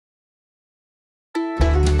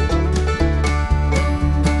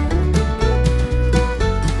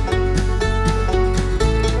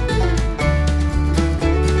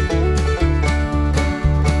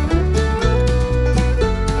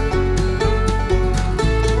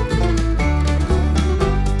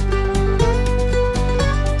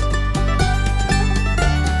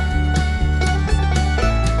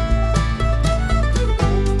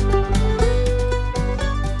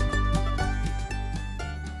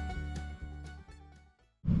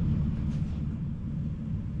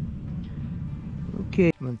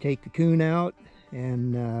Okay, I'm going to take the coon out,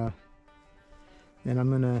 and then I'm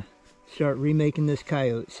going to start remaking this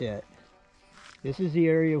coyote set. This is the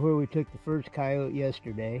area where we took the first coyote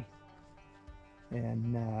yesterday,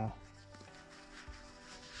 and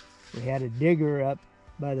we had a digger up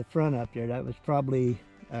by the front up there. That was probably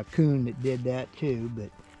a coon that did that too, but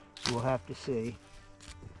we'll have to see.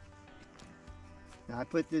 Now, I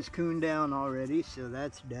put this coon down already, so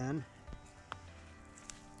that's done.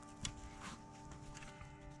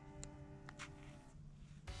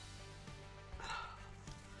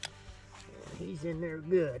 He's in there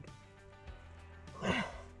good.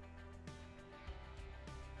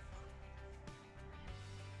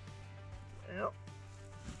 Well,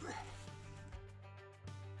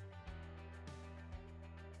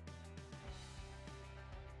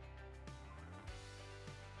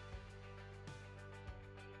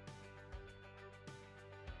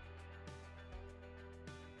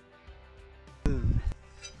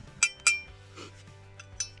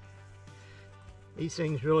 these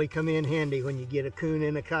things really come in handy when you get a coon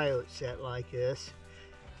and a coyote set like this,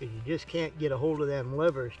 because you just can't get a hold of them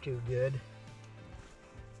levers too good.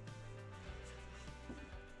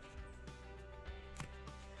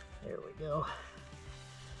 There we go.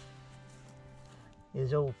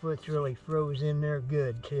 His old foot's really froze in there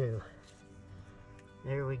good too.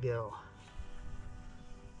 There we go.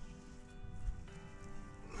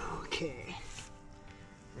 Okay.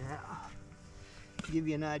 Now, to give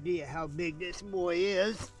you an idea how big this boy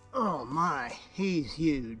is. Oh my, he's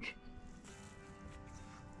huge.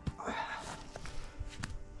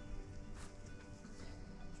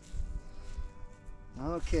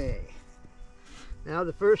 Okay. Now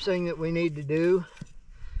the first thing that we need to do,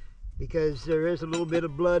 because there is a little bit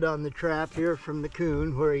of blood on the trap here from the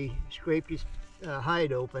coon where he scraped his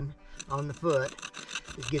hide open on the foot,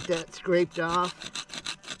 is get that scraped off.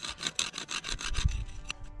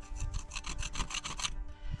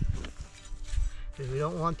 Because we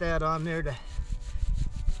don't want that on there to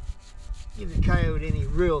give the coyote any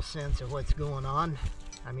real sense of what's going on.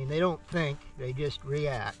 I mean, they don't think, they just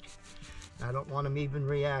react. I don't want them even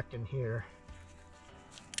reacting here.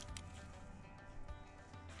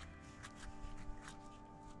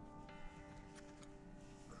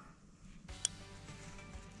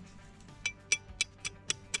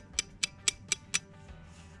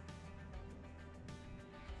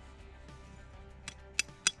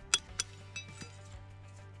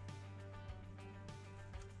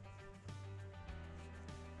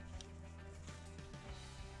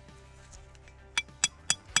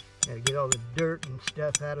 Gotta get all the dirt and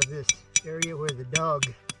stuff out of this area where the dog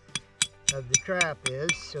of the trap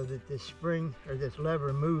is, so that this spring or this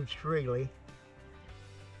lever moves freely.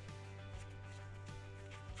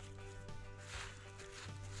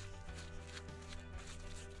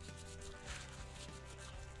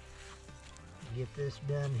 Get this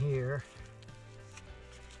done here.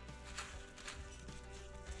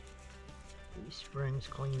 These springs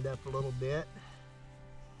cleaned up a little bit.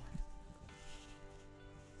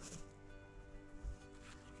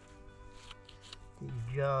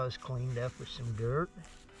 These jaws cleaned up with some dirt.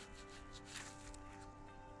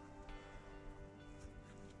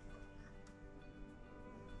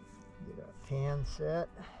 Get our can set.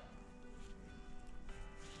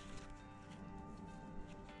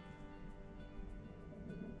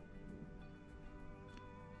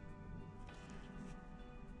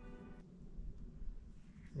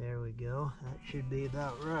 There we go. That should be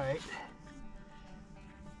about right.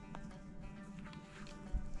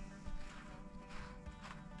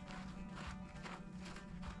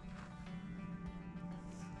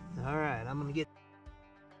 All right, I'm gonna get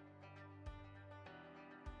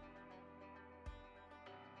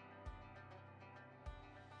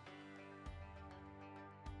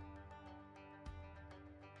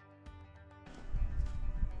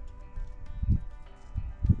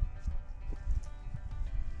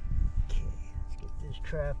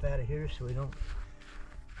trap out of here so we don't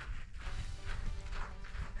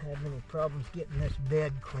have any problems getting this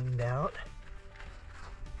bed cleaned out.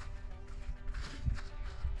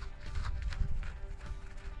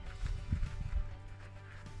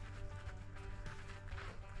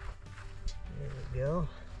 There we go.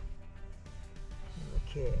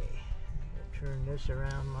 Okay, we'll turn this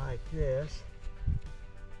around like this.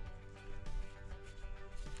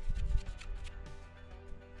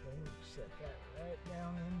 Set that right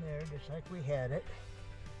down in there just like we had it.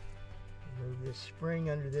 Move this spring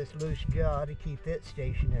under this loose jaw to keep it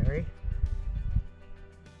stationary.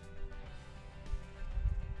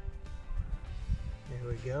 There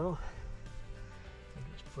we go. And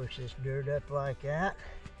just push this dirt up like that.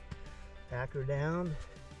 Pack her down.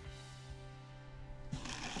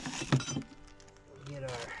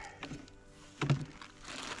 get our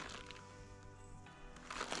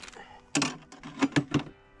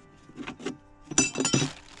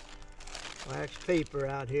wax paper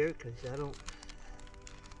out here, because I don't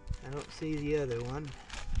see the other one.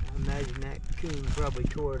 I imagine that coon probably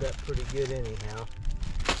tore it up pretty good anyhow.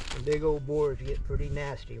 And big old boars get pretty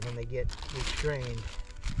nasty when they get restrained.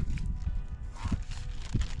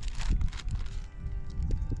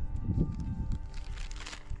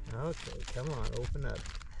 Okay, come on, open up.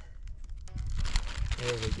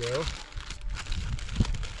 There we go.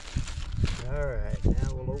 Alright,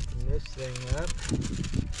 now we'll open this thing up.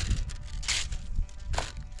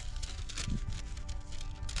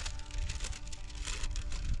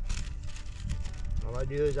 All I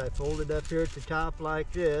do is I fold it up here at the top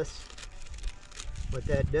like this. What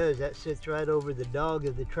that does, that sits right over the dog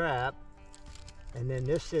of the trap. And then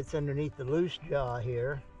this sits underneath the loose jaw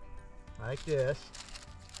here, like this.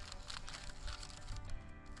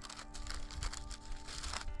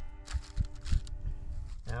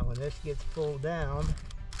 Now when this gets pulled down,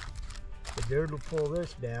 the dirt will pull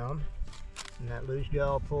this down, and that loose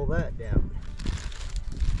jaw will pull that down.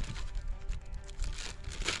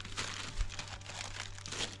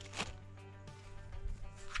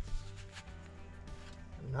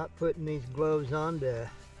 I'm not putting these gloves on to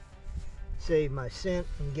save my scent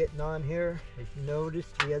from getting on here. As you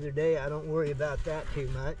noticed the other day, I don't worry about that too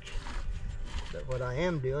much. But what I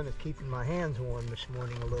am doing is keeping my hands warm this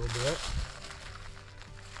morning a little bit.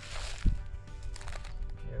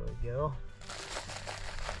 Go.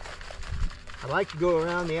 I like to go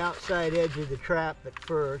around the outside edge of the trap at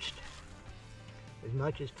first, as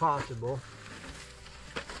much as possible.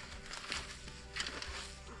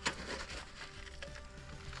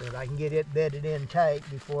 So that I can get it bedded in tight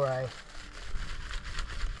before I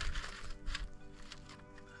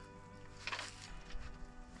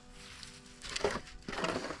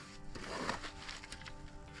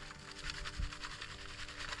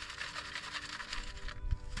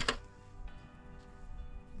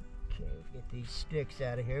get these sticks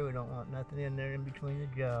out of here. We don't want nothing in there in between the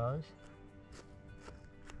jaws.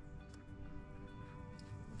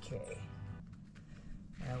 Okay.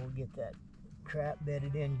 Now we'll get that trap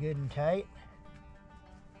bedded in good and tight.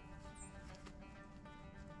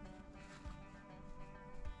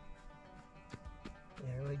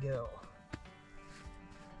 There we go.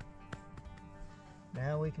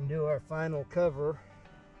 Now we can do our final cover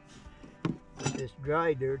with this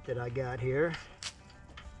dry dirt that I got here.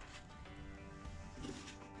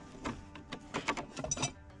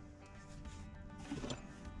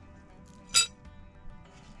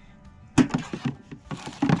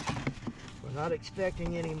 Not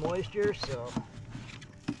expecting any moisture, so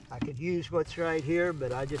I could use what's right here,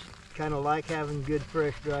 but I just kind of like having good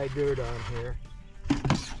fresh dry dirt on here.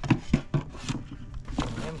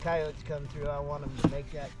 When them coyotes come through, I want them to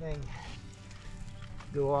make that thing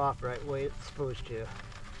go off right the way it's supposed to.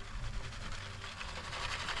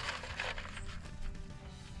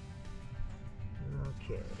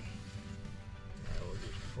 Okay, now we'll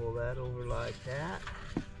just pull that over like that.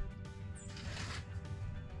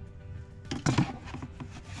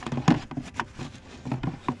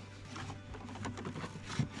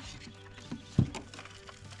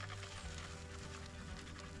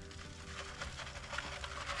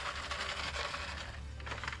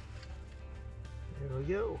 There we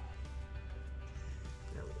go.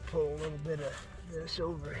 Now we'll pull a little bit of this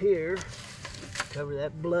over here, cover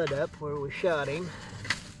that blood up where we shot him.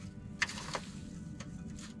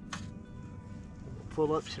 We'll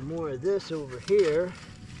pull up some more of this over here.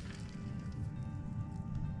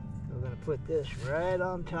 We're going to put this right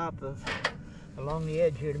on top of, along the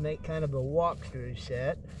edge here, to make kind of a walkthrough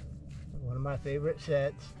set. One of my favorite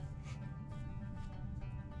sets.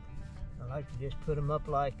 I like to just put them up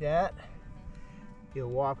like that. He'll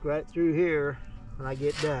walk right through here when I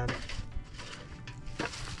get done.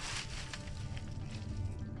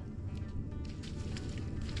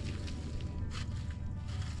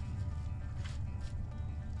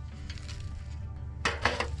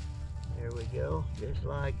 There we go, just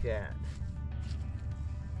like that.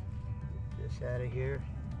 Get this out of here.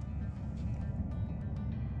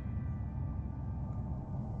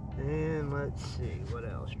 And let's see, what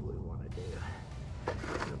else do we want to do?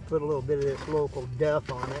 I'll put a little bit of this local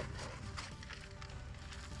duff on it,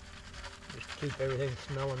 just to keep everything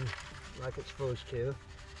smelling like it's supposed to.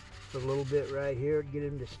 Put a little bit right here to get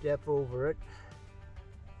him to step over it.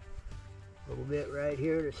 A little bit right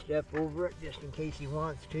here to step over it, just in case he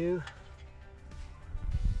wants to.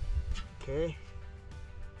 Okay.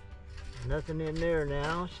 Nothing in there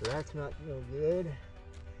now, so that's not no good.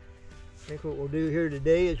 I think what we'll do here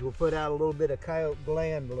today is we'll put out a little bit of coyote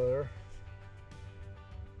gland lure.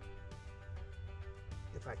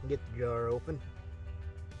 If I can get the jar open.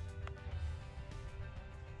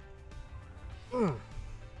 Well,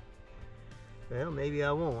 maybe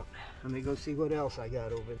I won't. Let me go see what else I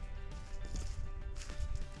got over there.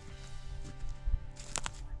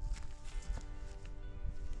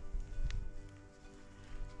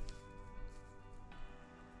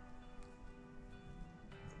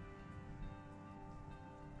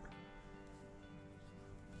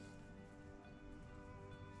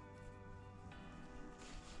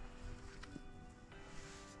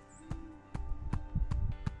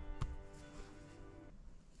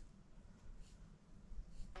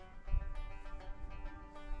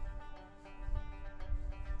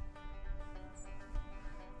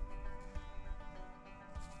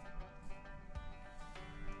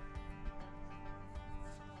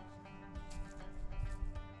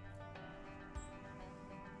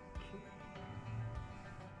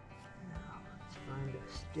 Find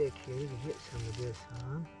a stick here to get some of this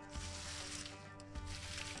on.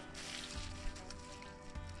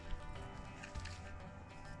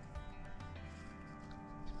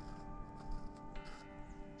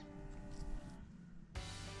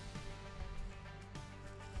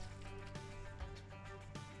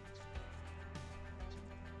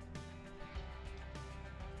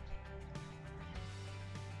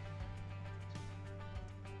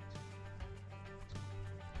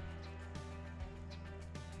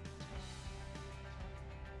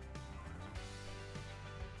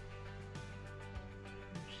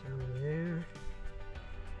 Some there.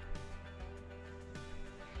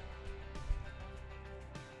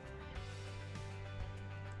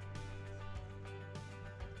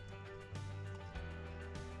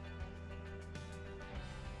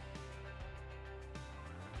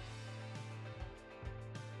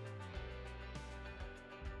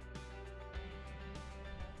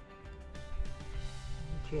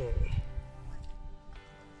 Okay.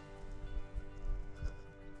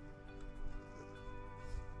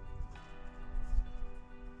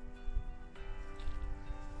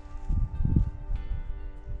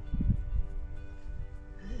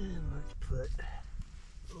 Put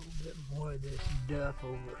a little bit more of this duff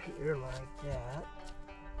over here like that.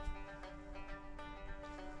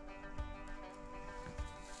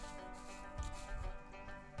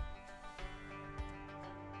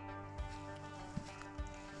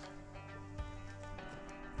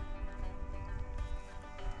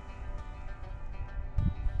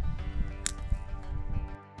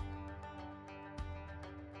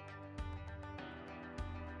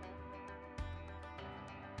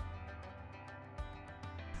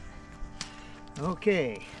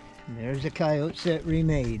 Okay, there's the Coyote Set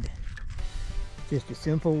remade. Just a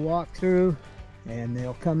simple walkthrough, and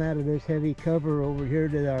they'll come out of this heavy cover over here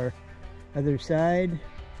to our other side,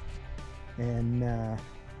 and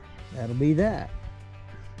that'll be that.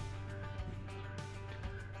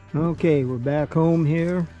 Okay, we're back home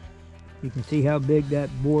here. You can see how big that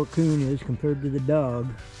boar coon is compared to the dog,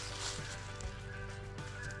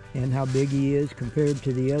 and how big he is compared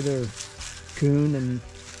to the other coon, and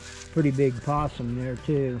pretty big possum there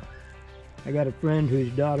too. I got a friend whose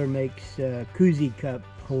daughter makes koozie cup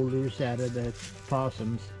holders out of the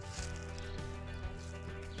possums.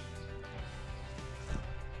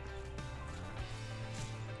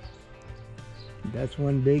 That's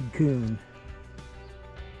one big coon.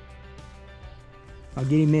 I'll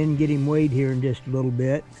get him in, get him weighed here in just a little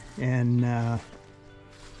bit, and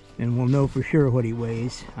we'll know for sure what he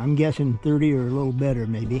weighs. I'm guessing 30 or a little better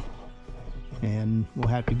maybe. And we'll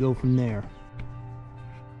have to go from there.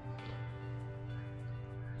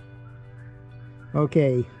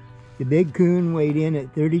 Okay, the big coon weighed in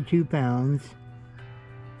at 32 pounds.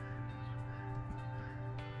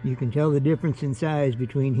 You can tell the difference in size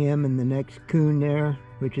between him and the next coon there,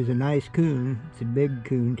 which is a nice coon. It's a big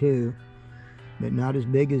coon too, but not as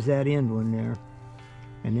big as that end one there.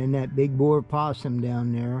 And then that big boar possum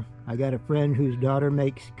down there. I got a friend whose daughter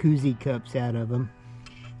makes koozie cups out of them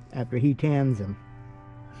after he tans them.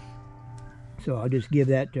 So I'll just give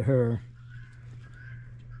that to her.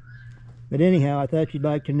 But anyhow, I thought you'd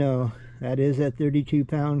like to know, that is that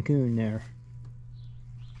 32-pound coon there.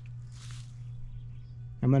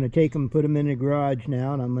 I'm going to take them, put them in the garage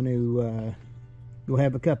now, and I'm going to go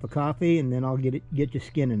have a cup of coffee, and then I'll get to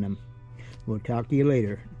skinning them. We'll talk to you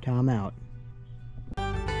later. Tom out.